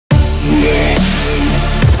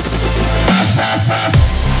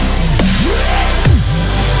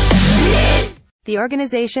The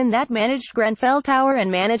organization that managed Grenfell Tower and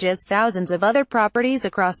manages thousands of other properties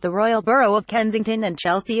across the Royal Borough of Kensington and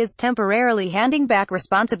Chelsea is temporarily handing back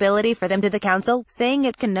responsibility for them to the council, saying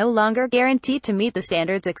it can no longer guarantee to meet the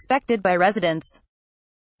standards expected by residents.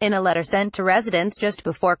 In a letter sent to residents just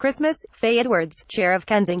before Christmas, Fay Edwards, chair of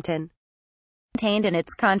Kensington, maintained in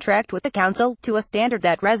its contract with the council, to a standard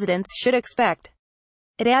that residents should expect.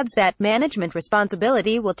 It adds that management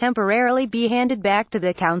responsibility will temporarily be handed back to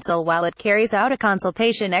the council while it carries out a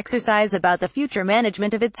consultation exercise about the future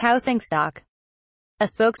management of its housing stock. A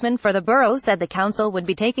spokesman for the borough said the council would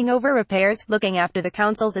be taking over repairs, looking after the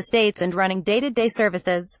council's estates and running day-to-day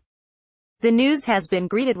services. The news has been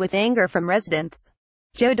greeted with anger from residents.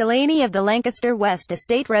 Joe Delaney of the Lancaster West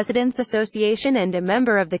Estate Residents Association and a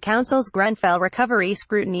member of the council's Grenfell Recovery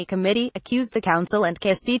Scrutiny Committee, accused the council and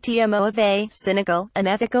KCTMO of a cynical,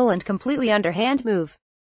 unethical and completely underhand move.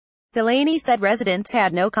 Delaney said residents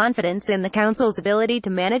had no confidence in the council's ability to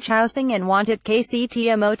manage housing and wanted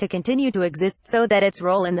KCTMO to continue to exist so that its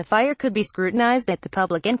role in the fire could be scrutinized at the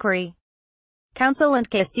public inquiry. Council and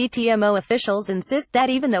KCTMO officials insist that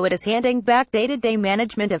even though it is handing back day-to-day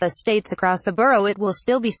management of estates across the borough, it will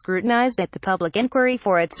still be scrutinized at the public inquiry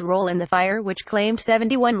for its role in the fire, which claimed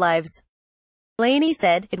 71 lives. Delaney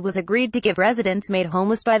said, "It was agreed to give residents made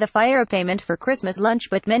homeless by the fire a payment for Christmas lunch,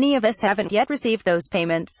 but many of us haven't yet received those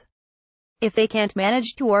payments. If they can't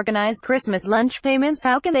manage to organize Christmas lunch payments,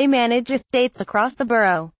 how can they manage estates across the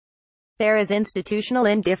borough? There is institutional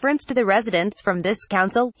indifference to the residents from this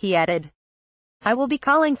council," he added. "I will be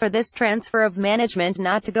calling for this transfer of management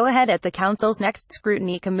not to go ahead at the council's next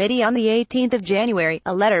scrutiny committee on the 18th of January,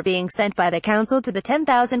 a letter being sent by the council to the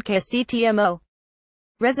 10,000 KCTMO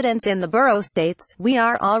residents in the borough states, "We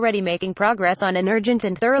are already making progress on an urgent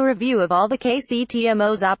and thorough review of all the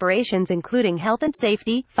KCTMO's operations including health and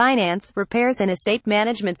safety, finance, repairs and estate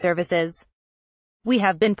management services. We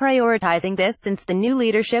have been prioritizing this since the new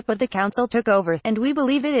leadership of the council took over, and we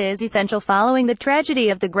believe it is essential following the tragedy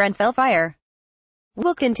of the Grenfell fire.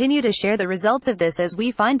 We'll continue to share the results of this as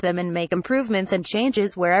we find them and make improvements and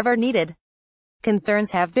changes wherever needed."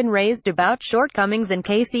 Concerns have been raised about shortcomings in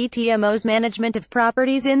KCTMO's management of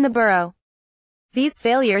properties in the borough. These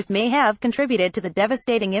failures may have contributed to the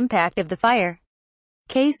devastating impact of the fire.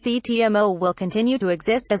 KCTMO will continue to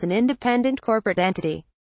exist as an independent corporate entity.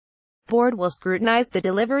 The board will scrutinize the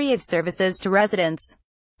delivery of services to residents.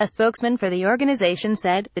 A spokesman for the organization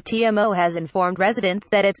said, "The TMO has informed residents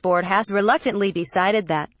that its board has reluctantly decided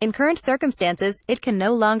that, in current circumstances, it can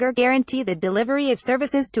no longer guarantee the delivery of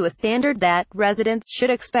services to a standard that residents should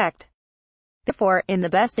expect. Therefore, in the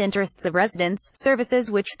best interests of residents, services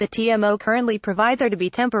which the TMO currently provides are to be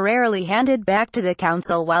temporarily handed back to the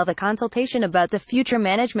council while the consultation about the future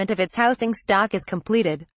management of its housing stock is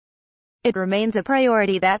completed. It remains a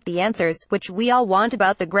priority that the answers, which we all want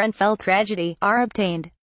about the Grenfell tragedy, are obtained."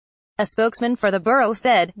 A spokesman for the borough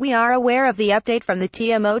said, "We are aware of the update from the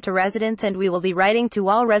TMO to residents and we will be writing to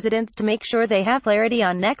all residents to make sure they have clarity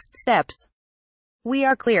on next steps. We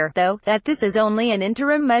are clear, though, that this is only an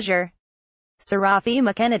interim measure." Sarafi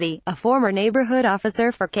McKennedy, a former neighborhood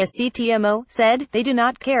officer for KCTMO, said, "They do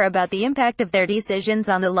not care about the impact of their decisions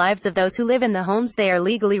on the lives of those who live in the homes they are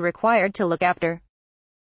legally required to look after."